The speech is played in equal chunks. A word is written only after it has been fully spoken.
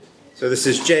So this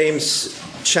is James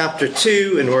chapter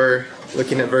 2, and we're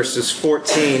looking at verses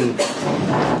 14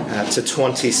 to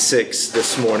 26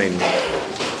 this morning.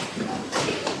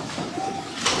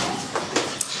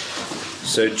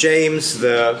 So James,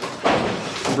 the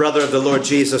brother of the Lord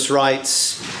Jesus,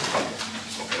 writes,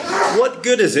 "What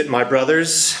good is it, my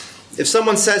brothers, if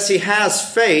someone says he has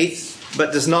faith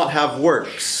but does not have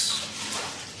works?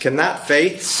 Can that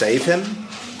faith save him?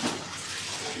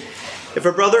 If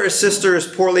a brother or sister is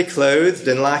poorly clothed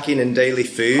and lacking in daily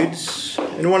food,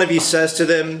 and one of you says to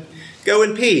them, 'Go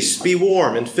in peace, be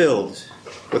warm and filled,'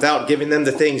 without giving them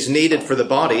the things needed for the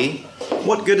body,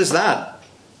 what good is that?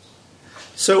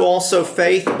 So also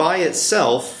faith by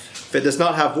itself, if it does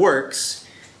not have works,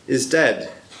 is dead.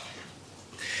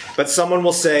 But someone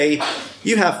will say,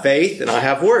 'You have faith and I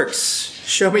have works.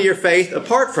 Show me your faith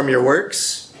apart from your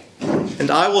works, and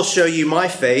I will show you my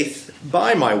faith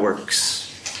by my works.'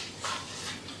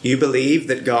 You believe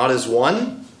that God is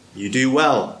one? You do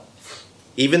well.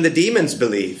 Even the demons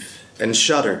believe and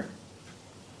shudder.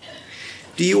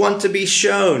 Do you want to be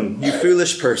shown, you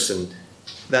foolish person,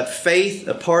 that faith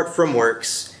apart from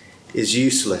works is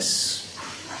useless?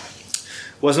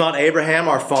 Was not Abraham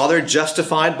our father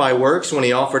justified by works when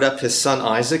he offered up his son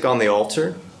Isaac on the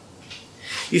altar?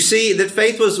 You see that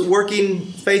faith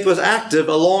was active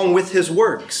along with his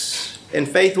works, and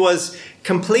faith was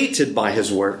completed by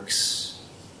his works.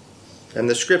 And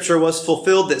the scripture was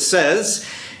fulfilled that says,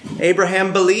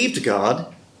 Abraham believed God,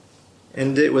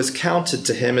 and it was counted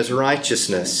to him as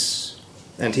righteousness,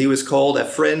 and he was called a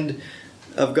friend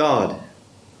of God."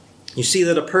 You see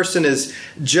that a person is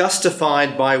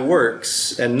justified by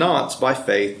works and not by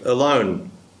faith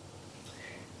alone.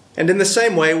 And in the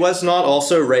same way, was not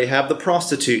also Rahab the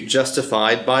prostitute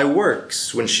justified by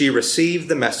works when she received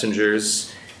the messengers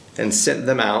and sent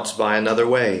them out by another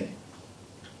way?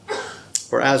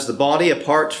 For as the body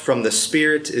apart from the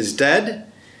spirit is dead,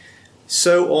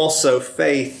 so also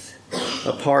faith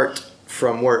apart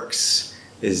from works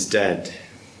is dead.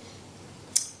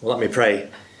 Well, let me pray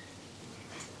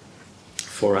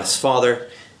for us. Father,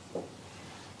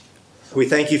 we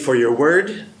thank you for your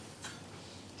word,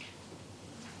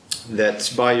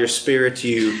 that by your Spirit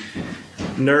you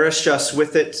nourish us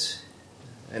with it,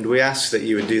 and we ask that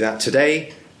you would do that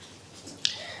today.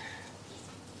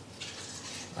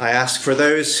 I ask for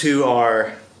those who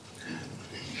are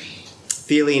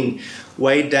feeling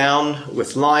weighed down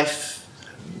with life,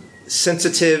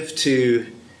 sensitive to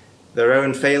their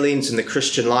own failings in the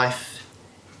Christian life,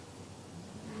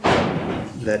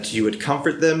 that you would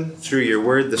comfort them through your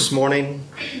word this morning,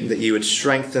 that you would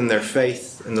strengthen their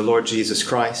faith in the Lord Jesus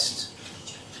Christ.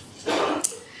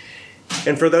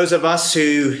 And for those of us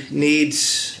who need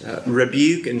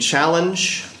rebuke and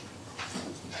challenge,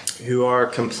 who are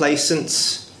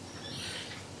complacent,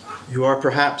 who are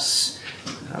perhaps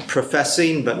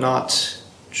professing but not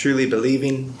truly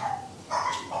believing,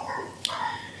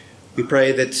 we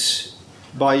pray that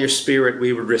by your Spirit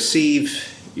we would receive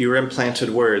your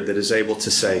implanted word that is able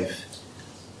to save,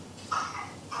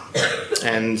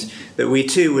 and that we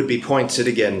too would be pointed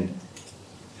again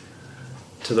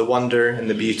to the wonder and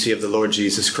the beauty of the Lord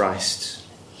Jesus Christ.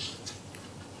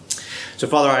 So,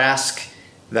 Father, I ask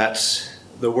that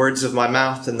the words of my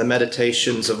mouth and the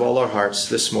meditations of all our hearts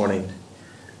this morning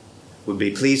would be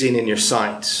pleasing in your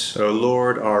sight, O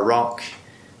Lord, our rock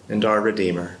and our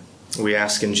Redeemer. We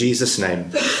ask in Jesus'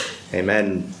 name.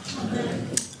 Amen.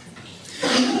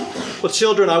 Well,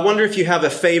 children, I wonder if you have a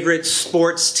favorite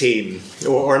sports team,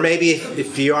 or maybe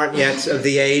if you aren't yet of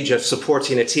the age of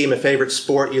supporting a team, a favorite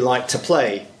sport you like to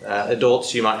play.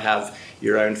 Adults, you might have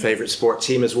your own favorite sport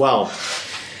team as well.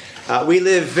 We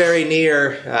live very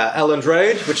near Elland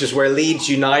Road, which is where Leeds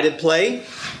United play.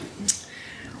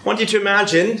 I want you to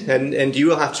imagine, and you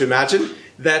will have to imagine,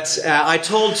 that I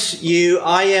told you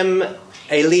I am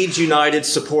a Leeds United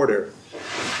supporter.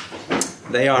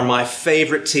 They are my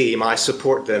favorite team. I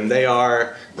support them. They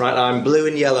are, right, I'm blue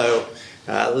and yellow,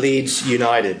 Leeds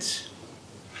United.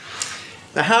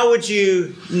 Now, how would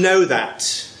you know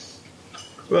that?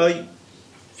 Well,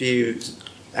 if you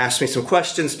ask me some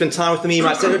questions, spend time with me, you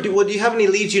might say, well, do you have any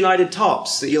Leeds United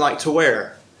tops that you like to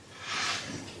wear?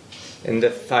 And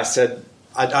if I said,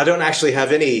 I don't actually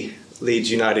have any Leeds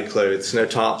United clothes, no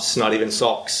tops, not even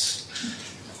socks.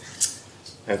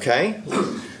 Okay.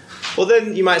 Well,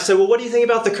 then you might say, well, what do you think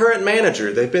about the current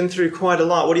manager? They've been through quite a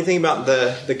lot. What do you think about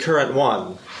the current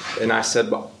one? And I said,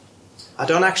 well, I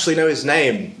don't actually know his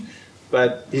name,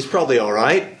 but he's probably all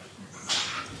right.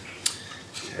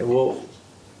 Okay, well,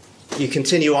 you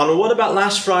continue on. Well, what about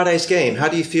last Friday's game? How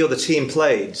do you feel the team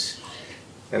played?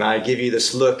 And I give you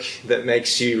this look that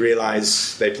makes you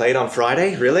realize they played on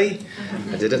Friday? Really?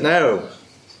 I didn't know.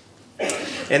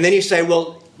 And then you say,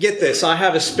 well, get this. I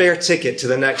have a spare ticket to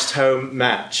the next home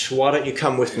match. Why don't you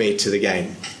come with me to the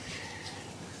game?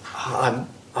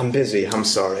 I'm busy. I'm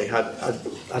sorry.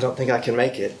 I don't think I can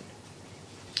make it.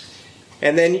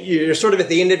 And then you're sort of at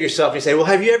the end of yourself. You say, well,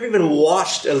 have you ever even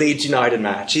watched a Leeds United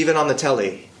match, even on the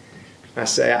telly? I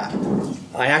say,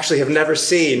 I actually have never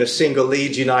seen a single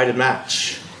Leeds United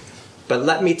match. But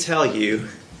let me tell you,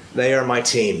 they are my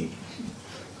team.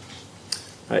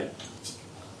 Right?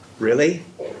 Really?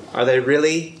 Are they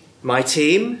really my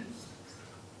team?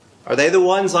 Are they the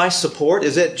ones I support?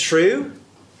 Is it true?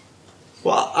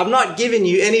 Well, I'm not giving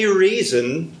you any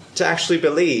reason to actually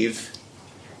believe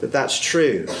that that's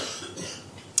true.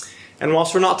 And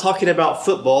whilst we're not talking about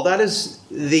football, that is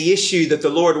the issue that the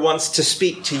Lord wants to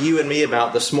speak to you and me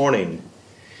about this morning.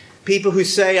 People who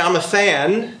say, I'm a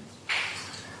fan,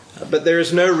 but there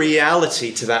is no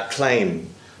reality to that claim.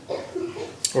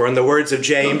 Or in the words of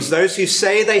James, those who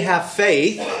say they have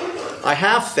faith, I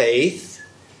have faith,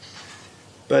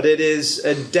 but it is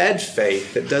a dead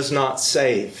faith that does not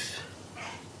save.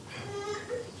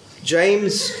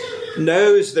 James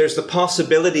knows there's the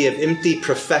possibility of empty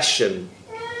profession.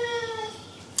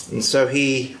 And so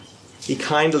he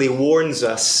kindly warns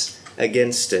us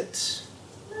against it.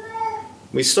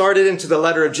 We started into the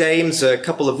letter of James a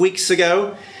couple of weeks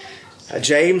ago.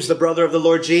 James, the brother of the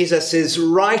Lord Jesus, is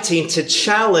writing to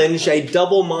challenge a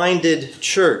double-minded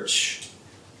church.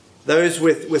 Those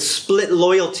with split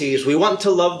loyalties. We want to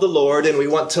love the Lord and we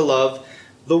want to love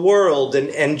the world.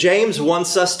 And James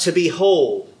wants us to be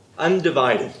whole,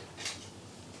 undivided.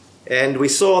 And we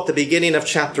saw at the beginning of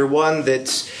chapter 1 that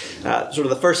sort of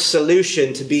the first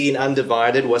solution to being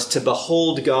undivided was to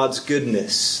behold God's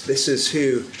goodness. This is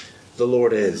who the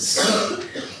Lord is.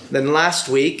 Then last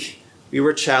week, we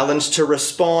were challenged to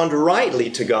respond rightly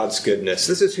to God's goodness.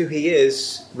 This is who He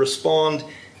is. Respond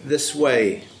this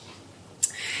way.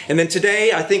 And then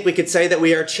today, I think we could say that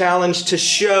we are challenged to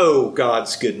show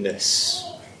God's goodness.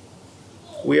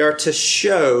 We are to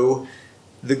show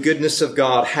the goodness of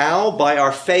God. How? By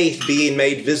our faith being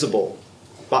made visible.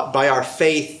 By our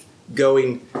faith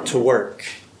going to work.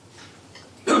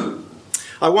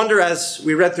 I wonder, as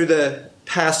we read through the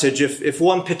passage, if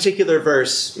one particular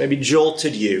verse maybe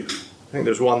jolted you. I think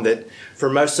there's one that, for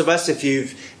most of us, if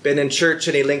you've been in church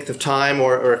any length of time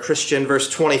or a Christian, verse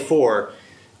 24,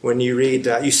 when you read,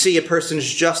 you see a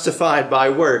person's justified by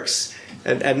works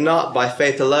and not by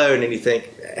faith alone, and you think,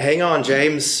 hang on,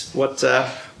 James, what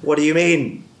do you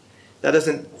mean? That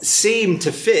doesn't seem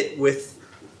to fit with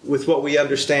what we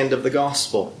understand of the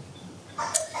gospel.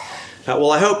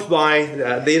 Well, I hope by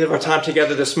the end of our time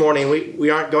together this morning, we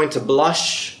aren't going to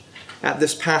blush at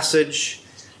this passage,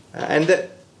 and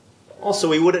that also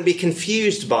we wouldn't be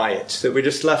confused by it, that we're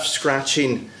just left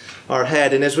scratching our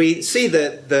head. And as we see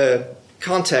the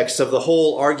context of the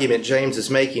whole argument James is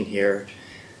making here,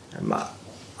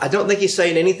 I don't think he's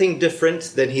saying anything different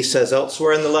than he says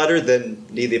elsewhere in the letter, than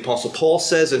the Apostle Paul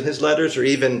says in his letters, or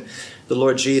even the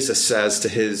Lord Jesus says to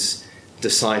his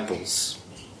disciples.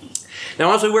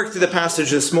 Now, as we work through the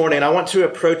passage this morning, I want to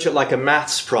approach it like a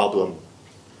maths problem.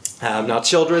 Now,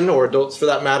 children, or adults for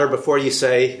that matter, before you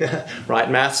say, right,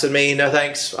 maths and me, no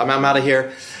thanks, I'm out of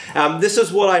here. This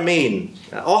is what I mean.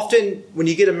 Often, when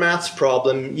you get a maths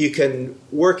problem, you can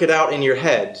work it out in your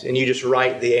head, and you just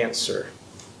write the answer.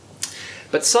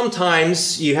 But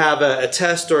sometimes you have a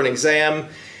test or an exam,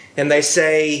 and they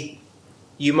say,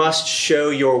 you must show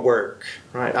your work.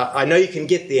 Right? I know you can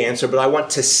get the answer, but I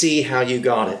want to see how you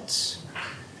got it.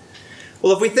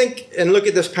 Well, if we think and look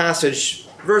at this passage,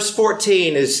 verse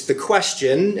 14 is the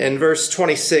question, and verse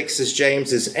 26 is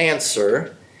James's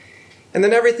answer. And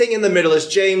then everything in the middle is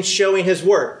James showing his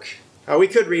work. We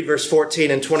could read verse 14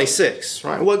 and 26.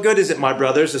 Right? What good is it, my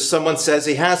brothers, if someone says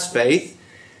he has faith,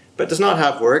 but does not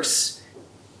have works?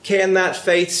 Can that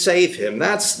faith save him?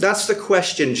 That's the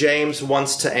question James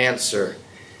wants to answer.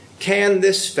 Can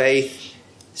this faith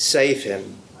save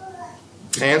him?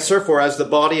 Answer, for as the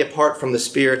body apart from the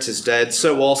spirit is dead,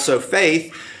 so also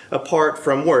faith apart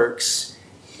from works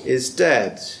is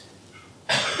dead.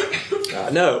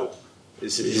 No,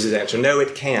 is his answer. No,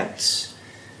 it can't.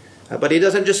 But he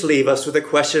doesn't just leave us with a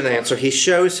question and answer. He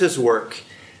shows his work,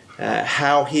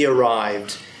 how he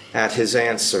arrived at his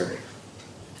answer.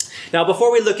 Now,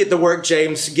 before we look at the work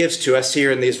James gives to us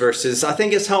here in these verses, I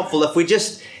think it's helpful if we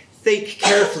just think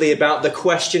carefully about the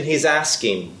question he's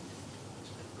asking.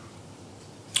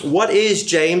 What is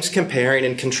James comparing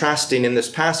and contrasting in this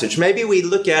passage? Maybe we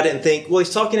look at it and think, well,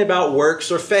 he's talking about works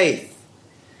or faith.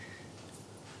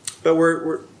 But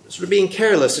we're sort of being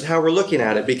careless at how we're looking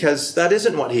at it, because that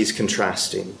isn't what he's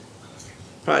contrasting.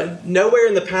 Right? Nowhere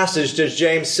in the passage does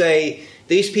James say,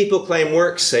 these people claim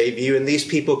works save you, and these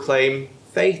people claim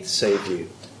faith save you.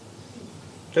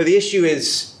 No, the issue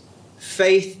is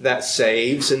faith that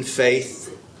saves and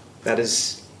faith that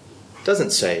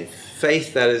doesn't save.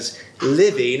 Faith that is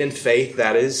living and faith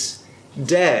that is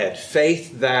dead.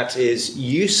 Faith that is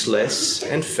useless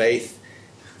and faith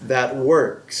that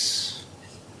works.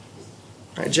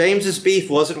 Right? James's beef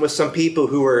wasn't with some people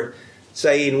who were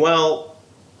saying, well,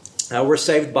 we're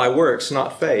saved by works,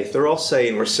 not faith. They're all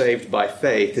saying we're saved by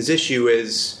faith. His issue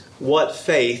is what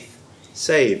faith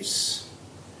saves.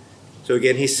 So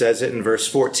again, he says it in verse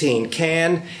 14.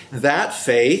 Can that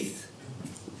faith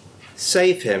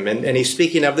save him? And he's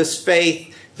speaking of this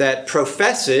faith that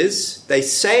professes, they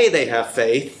say they have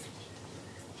faith,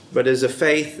 but is a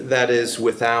faith that is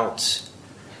without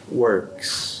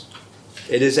works.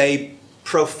 It is a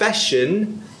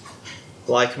profession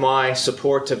like my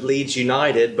support of Leeds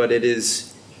United, but it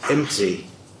is empty.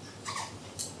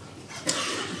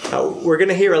 We're going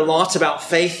to hear a lot about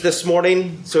faith this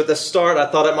morning. So at the start, I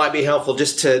thought it might be helpful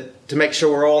just to make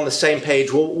sure we're all on the same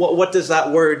page. Well, what does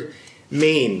that word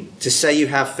mean, to say you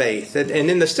have faith? And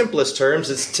in the simplest terms,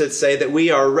 it's to say that we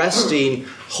are resting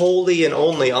wholly and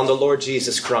only on the Lord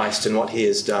Jesus Christ and what he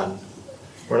has done.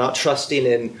 We're not trusting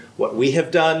in what we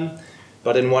have done,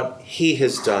 but in what he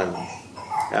has done.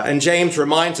 And James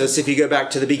reminds us, if you go back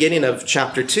to the beginning of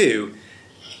chapter 2,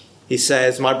 he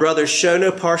says, my brothers, show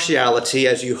no partiality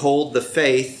as you hold the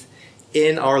faith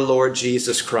in our Lord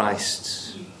Jesus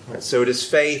Christ. Right, so it is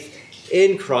faith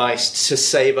in Christ to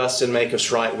save us and make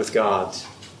us right with God.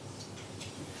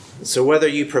 So whether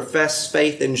you profess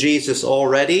faith in Jesus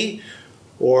already,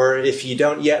 or if you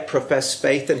don't yet profess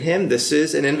faith in him, this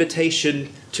is an invitation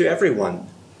to everyone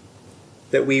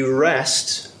that we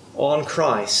rest on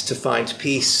Christ to find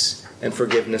peace and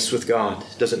forgiveness with God.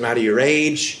 It doesn't matter your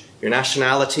age, your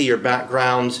nationality, your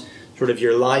background, sort of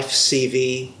your life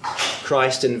CV.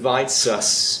 Christ invites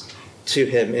us to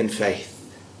him in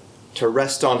faith, to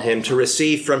rest on him, to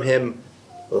receive from him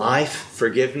life,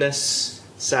 forgiveness,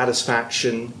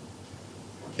 satisfaction,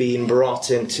 being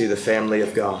brought into the family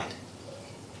of God.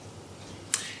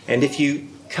 And if you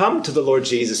come to the Lord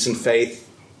Jesus in faith,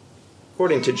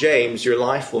 according to James, your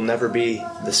life will never be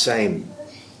the same.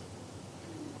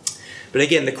 But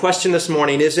again, the question this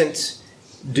morning isn't,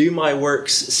 do my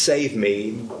works save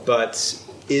me, but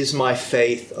is my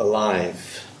faith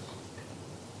alive?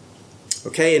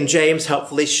 Okay, and James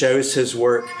helpfully shows his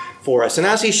work for us. And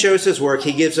as he shows his work,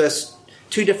 he gives us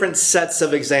two different sets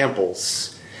of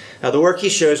examples. Now, the work he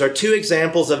shows are two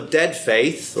examples of dead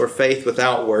faith, or faith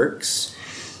without works,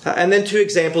 and then two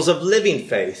examples of living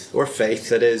faith, or faith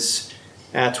that is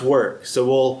at work. So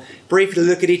we'll briefly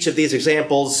look at each of these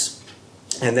examples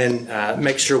and then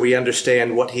make sure we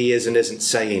understand what he is and isn't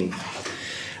saying.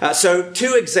 So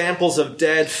two examples of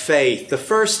dead faith. The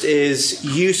first is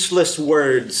useless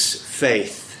words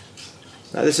faith.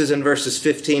 Now, this is in verses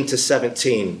 15 to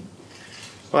 17.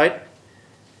 Right?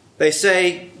 They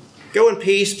say, go in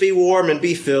peace, be warm, and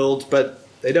be filled, but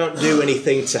they don't do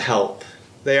anything to help.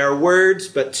 They are words,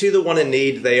 but to the one in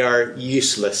need, they are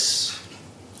useless.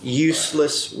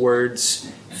 Useless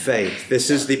words faith.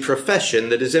 This is the profession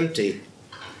that is empty.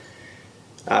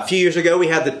 A few years ago, we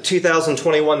had the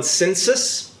 2021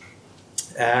 census,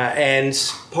 and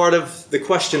part of the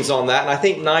questions on that, and I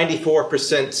think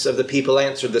 94% of the people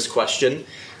answered this question,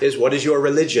 is what is your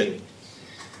religion?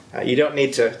 You don't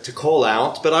need to call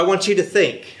out, but I want you to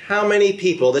think, how many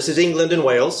people, this is England and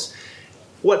Wales,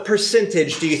 what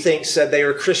percentage do you think said they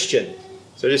were Christian?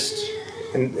 So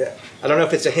and I don't know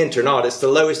if it's a hint or not, it's the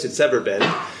lowest it's ever been,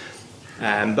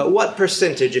 but what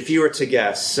percentage, if you were to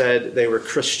guess, said they were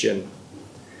Christian?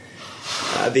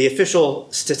 The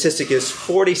official statistic is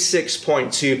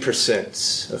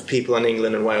 46.2% of people in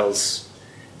England and Wales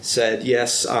said,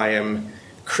 yes, I am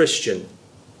Christian.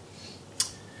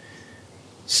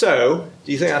 So,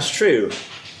 do you think that's true?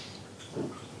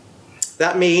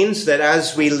 That means that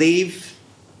as we leave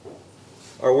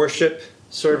our worship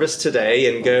service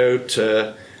today and go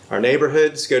to our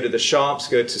neighborhoods, go to the shops,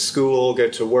 go to school, go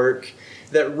to work,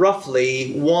 that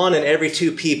roughly 1 in every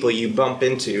 2 people you bump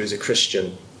into is a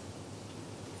Christian.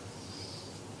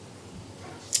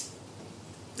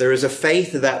 There is a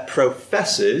faith that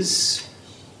professes,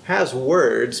 has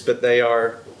words, but they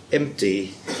are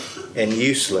empty and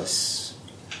useless.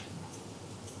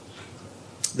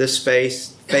 This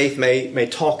faith may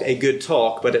talk a good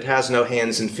talk, but it has no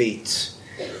hands and feet.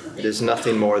 It is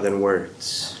nothing more than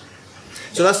words.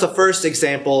 So that's the first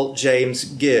example James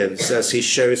gives as he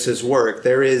shows his work.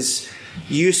 There is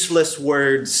useless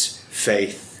words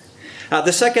faith.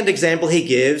 The second example he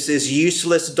gives is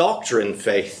useless doctrine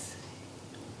faith.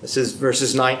 This is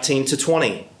verses 19 to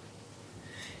 20.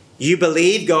 You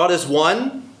believe God is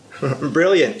one?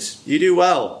 Brilliant. You do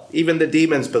well. Even the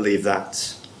demons believe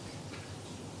that.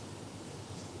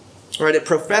 Right, it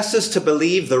professes to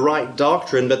believe the right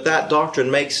doctrine, but that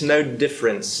doctrine makes no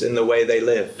difference in the way they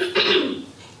live.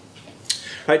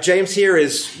 Right, James here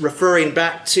is referring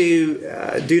back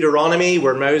to Deuteronomy,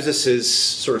 where Moses is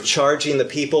sort of charging the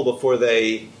people before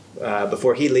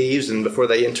he leaves and before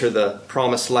they enter the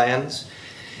promised lands.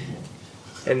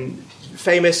 And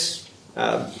famous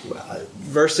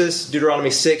verses,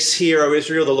 Deuteronomy 6, Hear, O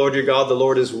Israel, the Lord your God, the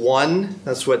Lord is one.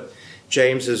 That's what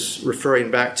James is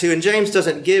referring back to. And James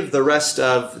doesn't give the rest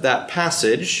of that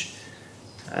passage,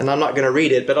 and I'm not going to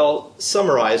read it, but I'll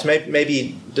summarize.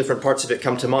 Maybe different parts of it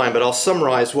come to mind, but I'll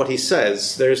summarize what he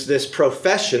says. There's this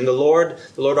profession, the Lord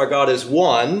our God is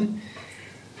one,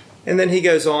 and then he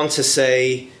goes on to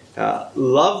say,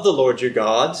 love the Lord your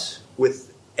God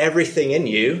with everything in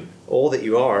you, all that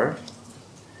you are.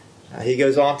 He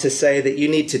goes on to say that you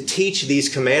need to teach these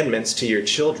commandments to your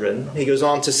children. He goes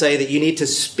on to say that you need to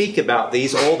speak about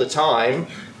these all the time,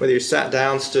 whether you're sat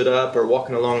down, stood up, or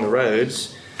walking along the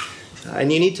roads.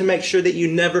 And you need to make sure that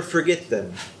you never forget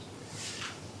them.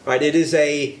 Right? It is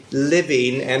a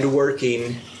living and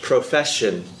working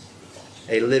profession,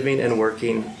 a living and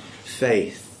working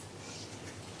faith.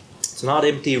 It's not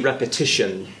empty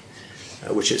repetition,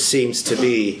 which it seems to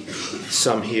be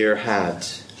some here had.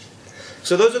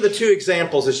 So those are the two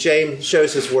examples as James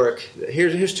shows his work.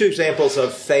 Here's two examples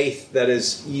of faith that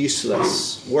is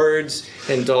useless. Words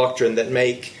and doctrine that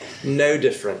make no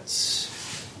difference.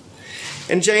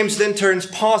 And James then turns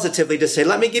positively to say,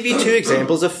 let me give you two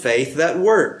examples of faith that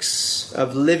works,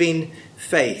 of living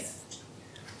faith.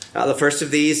 The first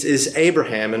of these is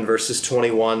Abraham in verses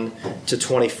 21 to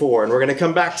 24. And we're going to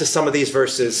come back to some of these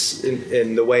verses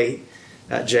in the way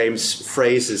James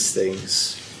phrases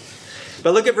things.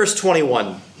 But look at verse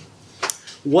 21.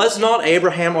 Was not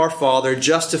Abraham our father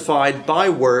justified by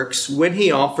works when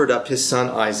he offered up his son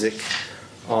Isaac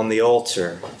on the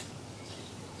altar?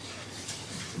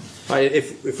 Right,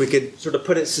 if we could sort of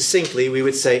put it succinctly, we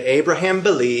would say Abraham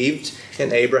believed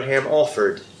and Abraham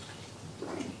offered.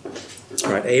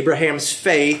 Right, Abraham's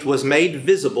faith was made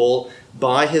visible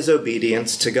by his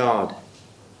obedience to God.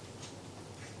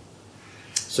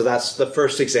 So that's the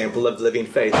first example of living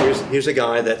faith. Here's a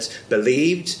guy that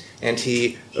believed and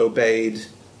he obeyed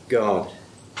God.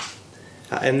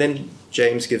 And then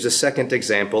James gives a second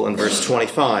example in verse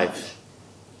 25.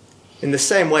 In the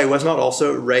same way, was not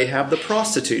also Rahab the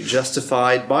prostitute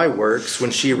justified by works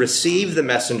when she received the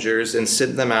messengers and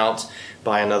sent them out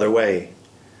by another way?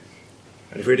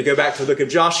 And if we were to go back to the book of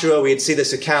Joshua, we'd see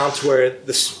this account where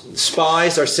the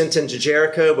spies are sent into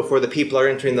Jericho before the people are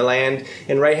entering the land,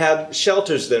 and Rahab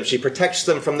shelters them. She protects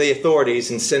them from the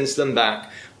authorities and sends them back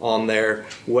on their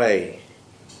way.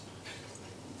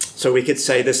 So we could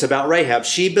say this about Rahab.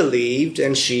 She believed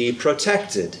and she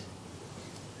protected.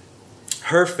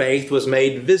 Her faith was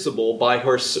made visible by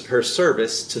her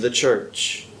service to the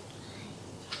church.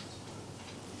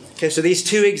 Okay, so these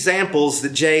two examples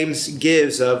that James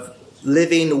gives of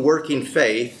living, working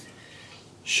faith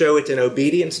show it in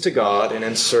obedience to God and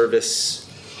in service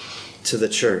to the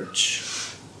church.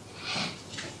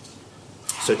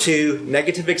 So two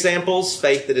negative examples,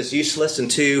 faith that is useless,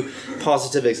 and two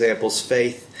positive examples,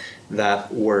 faith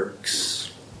that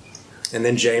works. And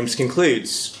then James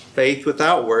concludes, faith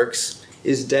without works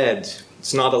is dead.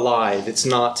 It's not alive. It's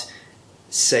not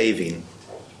saving.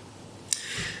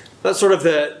 That's sort of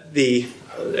the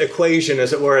equation,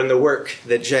 as it were, in the work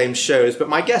that James shows. But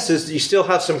my guess is you still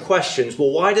have some questions. Well,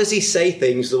 why does he say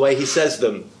things the way he says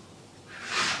them?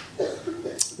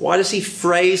 Why does he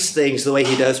phrase things the way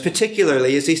he does,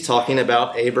 particularly as he's talking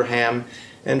about Abraham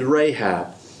and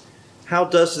Rahab? How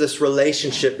does this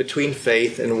relationship between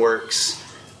faith and works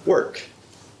work?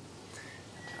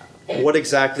 What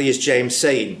exactly is James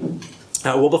saying?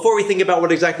 Well, before we think about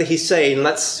what exactly he's saying,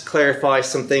 let's clarify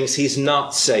some things he's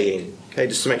not saying. Okay,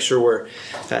 just to make sure we're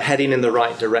heading in the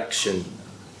right direction.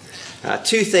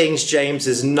 Two things James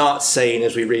is not saying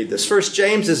as we read this. First,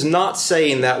 James is not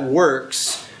saying that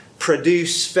works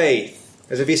produce faith.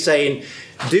 As if he's saying,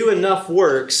 do enough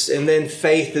works and then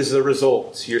faith is the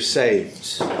result. You're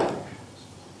saved.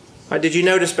 Did you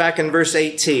notice back in verse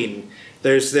 18,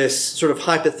 there's this sort of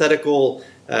hypothetical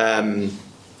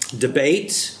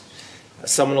debate.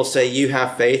 Someone will say, you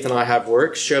have faith and I have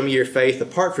works. Show me your faith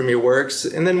apart from your works.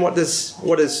 And then what is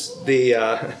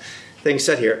the thing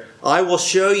said here? I will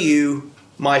show you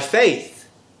my faith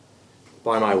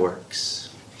by my works.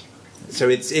 So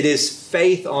it is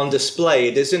faith on display.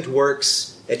 It isn't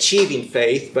works achieving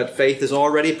faith, but faith is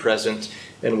already present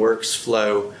and works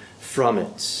flow from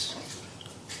it.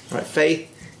 Right? Faith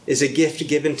is a gift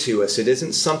given to us. It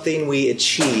isn't something we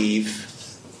achieve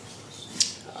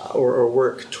or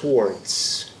work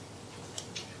towards.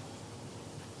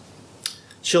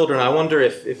 Children, I wonder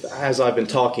if as I've been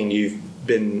talking, you've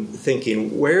been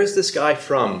thinking, where is this guy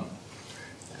from?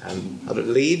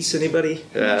 Leeds, anybody?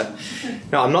 No,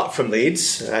 I'm not from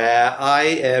Leeds. I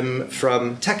am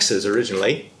from Texas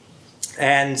originally.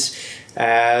 And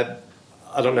I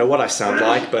don't know what I sound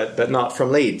like, but not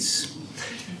from Leeds.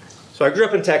 So I grew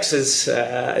up in Texas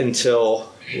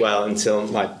until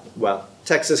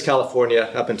Texas, California,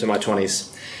 up into my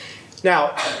 20s.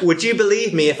 Now, would you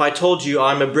believe me if I told you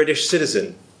I'm a British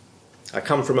citizen? I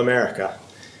come from America.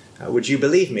 Would you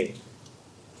believe me?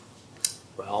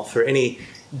 Well, for any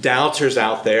doubters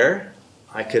out there,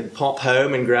 I could pop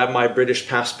home and grab my British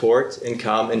passport and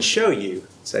come and show you.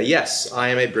 Say, yes, I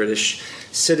am a British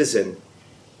citizen.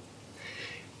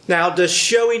 Now, does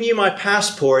showing you my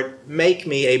passport make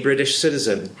me a British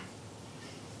citizen?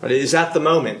 Is that the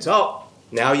moment? Oh,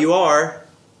 now you are.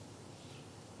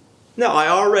 No, I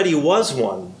already was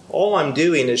one. All I'm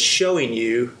doing is showing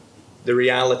you the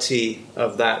reality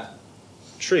of that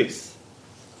truth.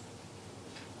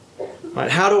 Right,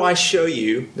 how do I show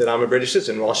you that I'm a British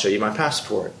citizen? Well, I'll show you my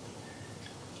passport.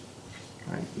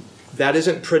 Right. That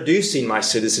isn't producing my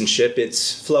citizenship,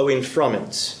 it's flowing from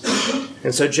it.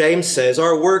 And so James says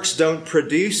our works don't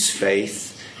produce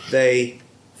faith, they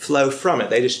flow from it.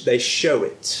 They show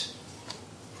it.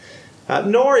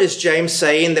 Nor is James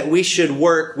saying that we should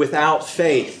work without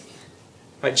faith.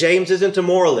 Right, James isn't a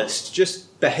moralist,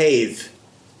 just behave.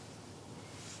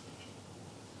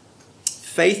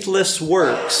 Faithless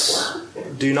works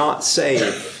do not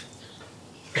save,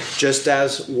 just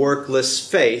as workless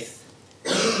faith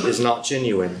is not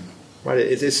genuine. Right?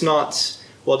 It's not,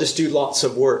 well, just do lots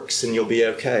of works and you'll be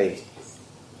okay.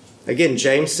 Again,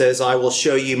 James says, I will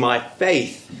show you my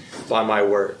faith by my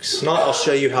works. Not I'll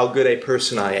show you how good a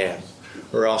person I am,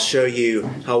 or I'll show you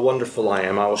how wonderful I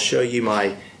am. I will show you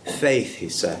my faith, he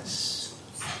says.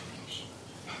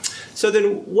 So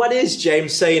then what is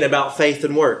James saying about faith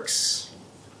and works?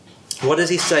 What does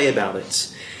he say about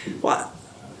it? Well,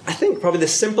 I think probably the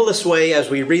simplest way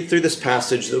as we read through this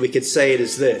passage that we could say it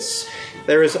is this.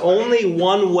 There is only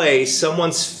one way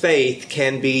someone's faith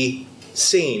can be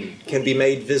seen, can be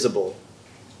made visible.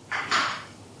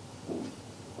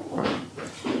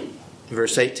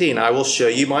 Verse 18, I will show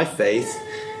you my faith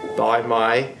by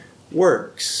my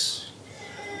works.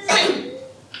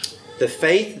 The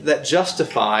faith that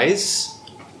justifies,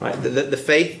 right, the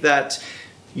faith that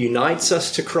unites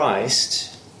us to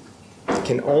Christ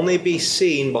can only be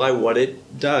seen by what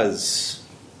it does.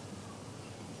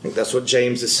 I think that's what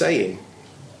James is saying.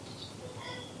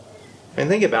 And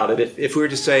think about it. If we were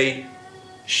to say,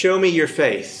 show me your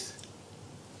faith,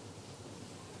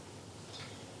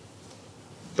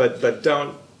 but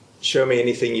don't show me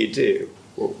anything you do,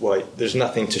 well, there's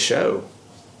nothing to show.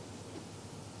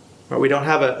 Right? We don't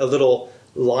have a little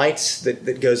light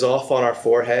that goes off on our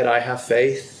forehead, I have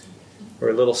faith. Or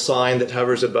a little sign that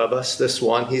hovers above us. This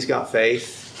one, he's got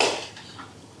faith.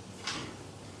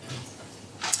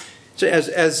 So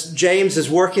as James is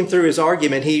working through his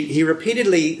argument, he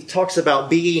repeatedly talks about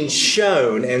being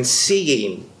shown and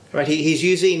seeing. Right? He's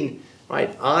using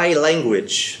I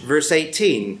language. Verse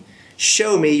 18,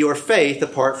 show me your faith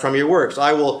apart from your works.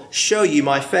 I will show you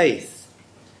my faith.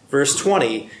 Verse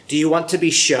 20, do you want to be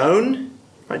shown?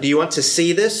 Right? Do you want to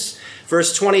see this?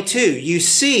 Verse 22, you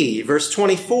see. Verse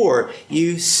 24,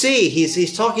 you see.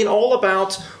 He's talking all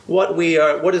about what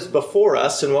is before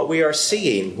us and what we are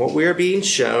seeing, what we are being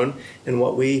shown and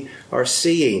what we are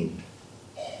seeing.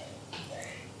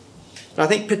 I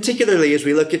think particularly as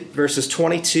we look at verses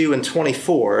 22 and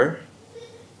 24,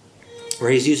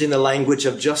 where he's using the language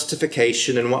of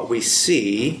justification and what we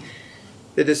see,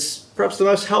 it is perhaps the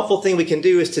most helpful thing we can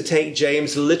do is to take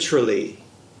James literally.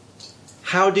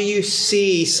 How do you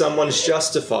see someone's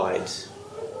justified?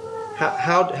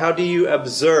 How do you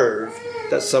observe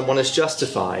that someone is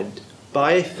justified?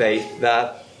 By a faith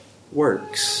that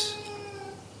works.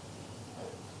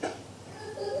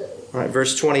 All right,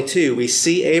 verse 22, we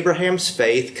see Abraham's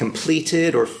faith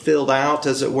completed or filled out,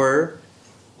 as it were,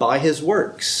 by his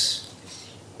works.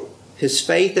 His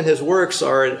faith and his works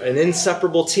are an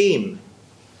inseparable team.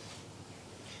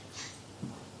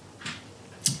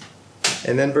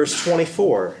 And then verse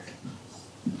 24,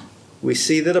 we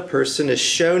see that a person is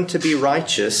shown to be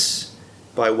righteous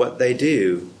by what they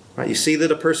do. Right? You see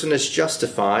that a person is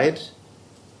justified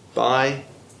by,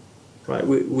 right?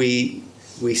 We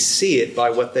We see it by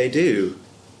what they do.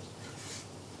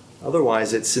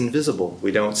 Otherwise, it's invisible.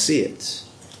 We don't see it.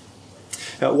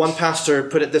 One pastor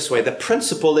put it this way: the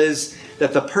principle is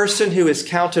that the person who is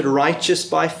counted righteous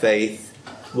by faith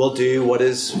will do what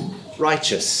is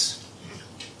righteous.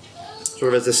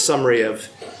 Sort of as a summary of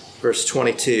verse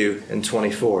 22 and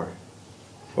 24.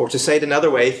 Or to say it another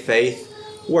way, faith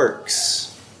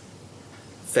works.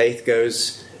 Faith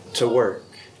goes to work.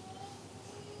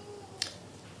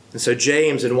 And so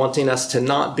James, in wanting us to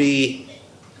not be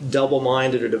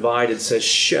double-minded or divided, says,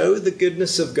 show the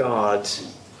goodness of God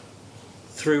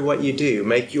through what you do.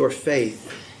 Make your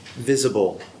faith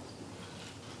visible.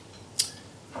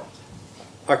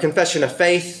 Our Confession of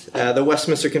Faith, the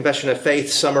Westminster Confession of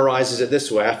Faith, summarizes it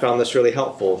this way. I found this really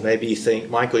helpful. Maybe you think,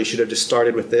 Michael, you should have just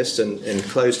started with this and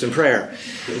closed in prayer.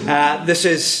 This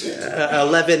is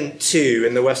 11:2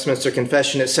 in the Westminster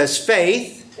Confession. It says,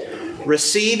 faith,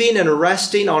 receiving and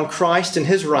resting on Christ and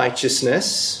his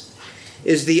righteousness,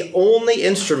 is the only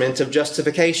instrument of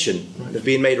justification, of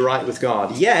being made right with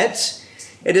God. Yet,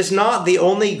 it is not the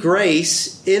only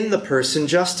grace in the person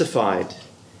justified,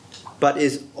 but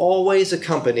is always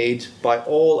accompanied by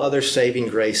all other saving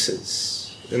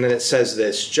graces. And then it says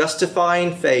this: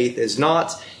 justifying faith is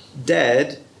not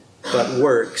dead, but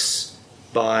works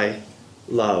by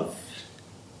love.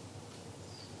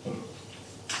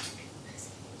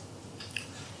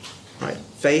 Right.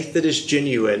 Faith that is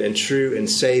genuine and true and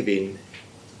saving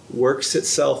works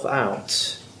itself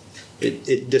out.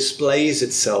 It displays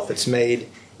itself. It's made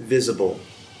visible.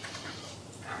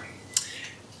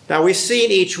 Now, we've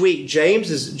seen each week James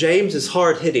is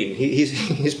hard-hitting.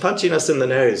 He's punching us in the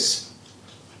nose.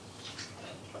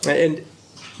 And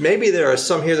maybe there are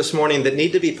some here this morning that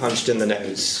need to be punched in the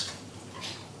nose,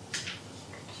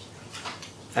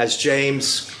 as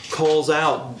James calls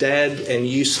out dead and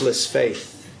useless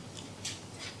faith.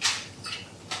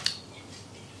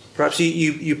 Perhaps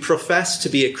you profess to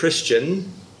be a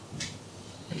Christian.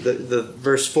 The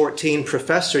verse 14,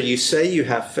 professor, you say you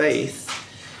have faith.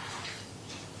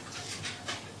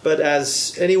 But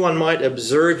as anyone might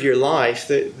observe your life,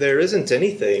 there isn't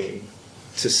anything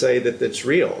to say that it's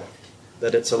real,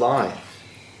 that it's alive.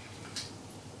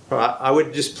 I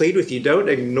would just plead with you, don't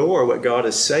ignore what God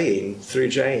is saying through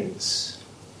James.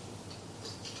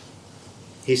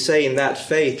 He's saying that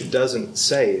faith doesn't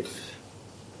save.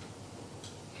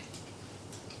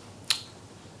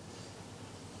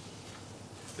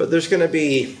 But there's going to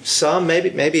be some,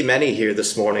 maybe many here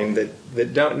this morning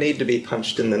that don't need to be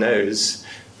punched in the nose,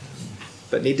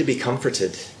 but need to be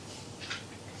comforted.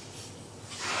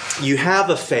 You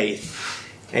have a faith,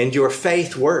 and your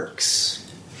faith works,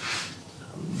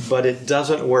 but it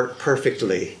doesn't work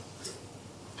perfectly.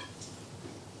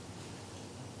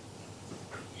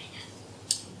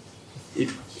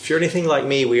 If you're anything like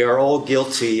me, we are all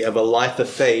guilty of a life of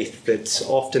faith that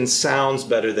often sounds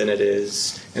better than it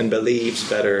is and believes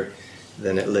better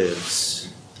than it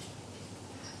lives.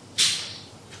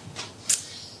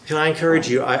 Can I encourage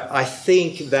you? I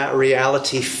think that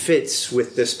reality fits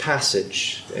with this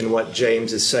passage and what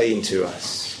James is saying to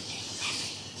us.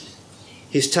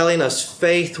 He's telling us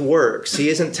faith works. He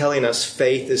isn't telling us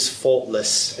faith is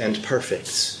faultless and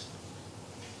perfect.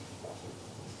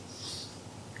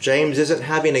 James isn't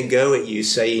having a go at you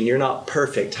saying, you're not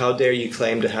perfect. How dare you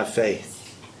claim to have faith?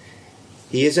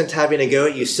 He isn't having a go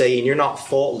at you saying, you're not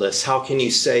faultless. How can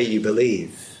you say you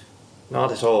believe?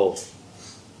 Not at all.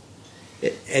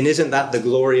 And isn't that the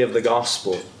glory of the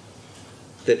gospel?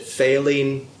 That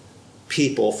failing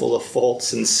people full of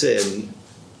faults and sin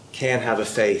can have a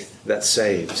faith that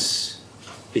saves.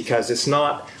 Because it's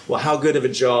not, well, how good of a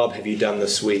job have you done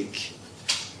this week?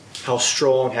 How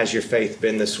strong has your faith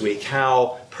been this week?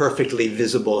 How perfectly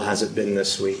visible has it been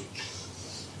this week?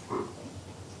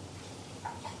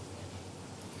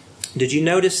 Did you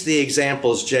notice the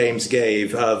examples James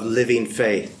gave of living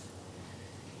faith?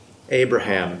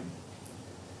 Abraham.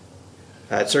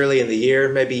 It's early in the year.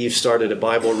 Maybe you've started a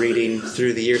Bible reading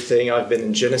through the year thing. I've been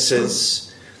in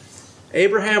Genesis.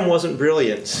 Abraham wasn't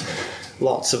brilliant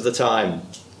lots of the time.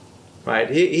 Right?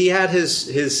 He had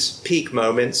his peak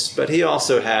moments, but he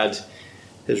also had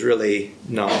his really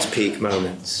not peak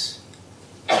moments.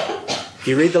 If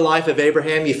you read the life of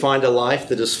Abraham, you find a life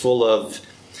that is full of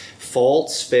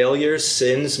faults, failures,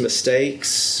 sins,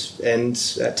 mistakes, and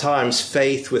at times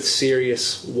faith with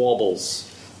serious wobbles.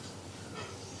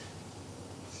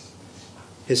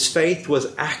 His faith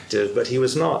was active, but he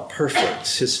was not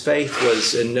perfect. His faith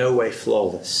was in no way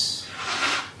flawless.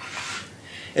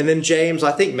 And then James,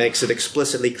 I think, makes it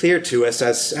explicitly clear to us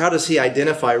as how does he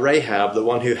identify Rahab, the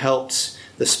one who helped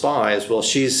the spies? Well,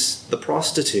 she's the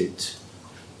prostitute.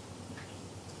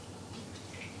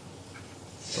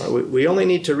 We only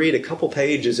need to read a couple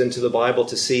pages into the Bible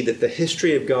to see that the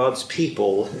history of God's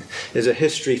people is a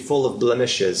history full of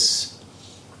blemishes.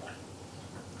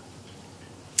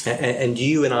 And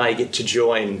you and I get to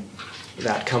join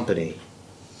that company.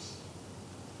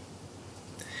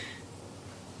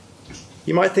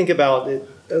 You might think about it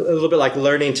a little bit like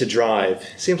learning to drive.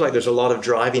 It seems like there's a lot of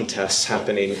driving tests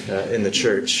happening in the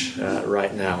church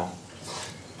right now.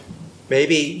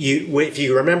 Maybe if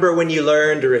you remember when you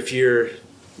learned, or if you're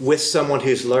with someone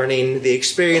who's learning, the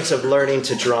experience of learning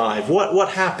to drive. What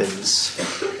happens?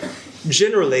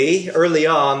 Generally, early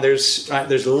on, there's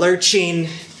lurching,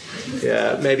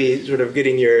 maybe sort of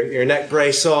getting your neck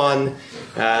brace on.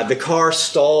 The car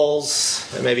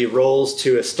stalls, maybe rolls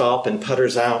to a stop and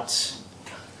putters out.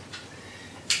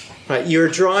 Right, you're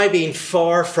driving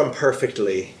far from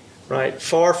perfectly, right?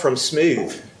 Far from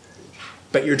smooth,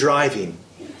 but you're driving.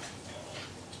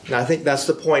 And I think that's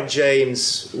the point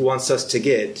James wants us to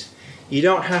get. You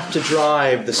don't have to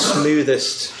drive the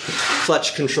smoothest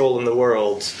clutch control in the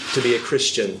world to be a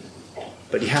Christian,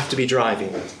 but you have to be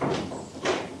driving.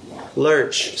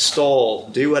 Lurch, stall,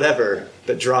 do whatever,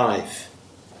 but drive.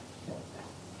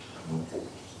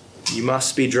 You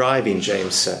must be driving,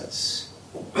 James says.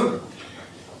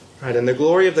 Right, and the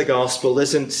glory of the gospel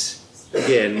isn't,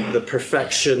 again, the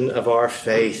perfection of our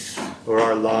faith or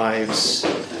our lives,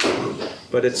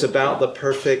 but it's about the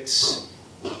perfect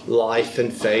life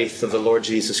and faith of the Lord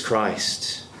Jesus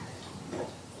Christ.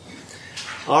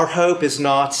 Our hope is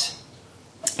not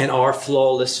in our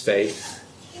flawless faith,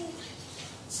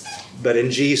 but in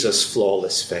Jesus'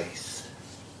 flawless faith.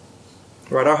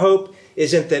 Right, our hope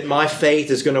isn't that my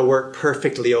faith is going to work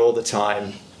perfectly all the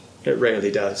time. It rarely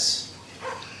does.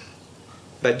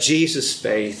 But Jesus'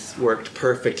 faith worked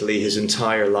perfectly his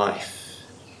entire life,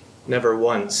 never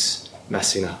once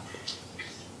messing up.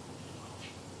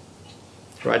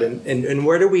 Right, and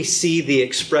where do we see the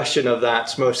expression of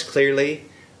that most clearly?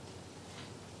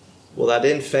 Well, that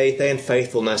in faith and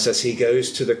faithfulness as he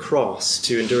goes to the cross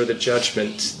to endure the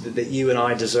judgment that you and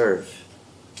I deserve.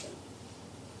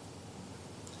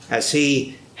 As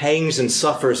he hangs and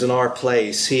suffers in our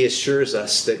place, he assures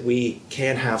us that we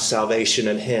can have salvation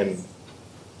in him.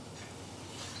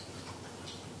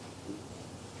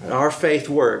 Our faith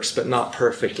works, but not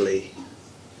perfectly.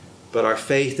 But our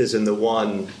faith is in the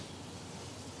one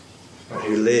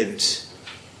who lived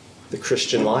the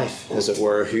Christian life, as it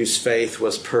were, whose faith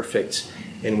was perfect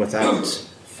and without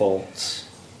fault.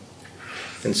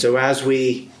 And so as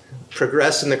we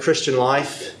progress in the Christian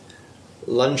life,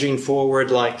 lunging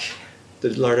forward like the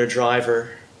learner driver,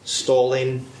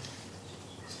 stalling,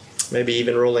 maybe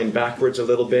even rolling backwards a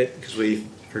little bit because we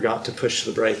forgot to push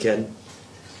the brake in.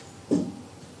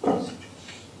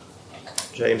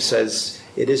 James says,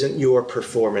 it isn't your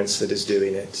performance that is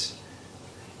doing it,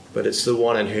 but it's the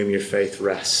one in whom your faith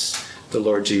rests, the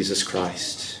Lord Jesus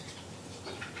Christ.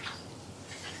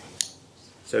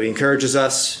 So he encourages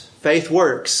us, faith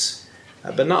works,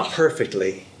 but not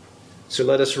perfectly. So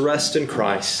let us rest in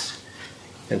Christ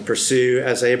and pursue,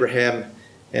 as Abraham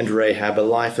and Rahab, a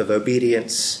life of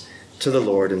obedience to the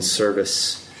Lord and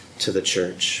service to the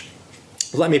church.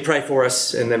 Let me pray for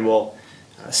us, and then we'll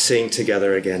sing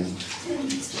together again.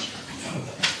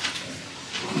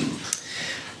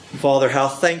 Father, how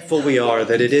thankful we are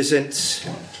that it isn't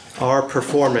our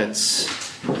performance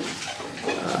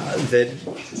that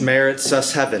merits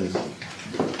us heaven.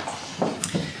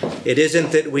 It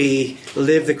isn't that we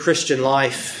live the Christian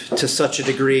life to such a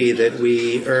degree that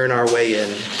we earn our way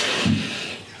in.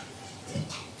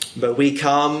 But we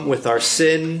come with our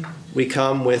sin, we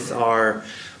come with our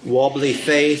wobbly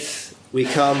faith, we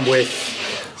come with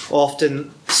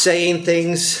often saying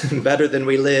things better than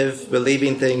we live,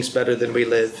 believing things better than we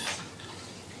live.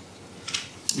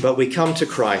 But we come to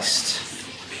Christ,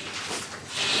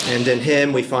 and in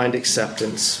him we find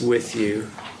acceptance with you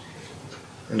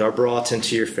and are brought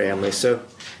into your family. So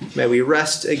may we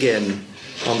rest again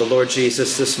on the Lord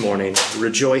Jesus this morning,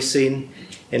 rejoicing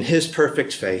in his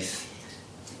perfect faith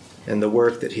and the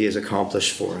work that he has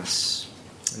accomplished for us.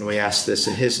 And we ask this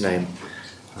in his name.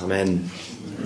 Amen.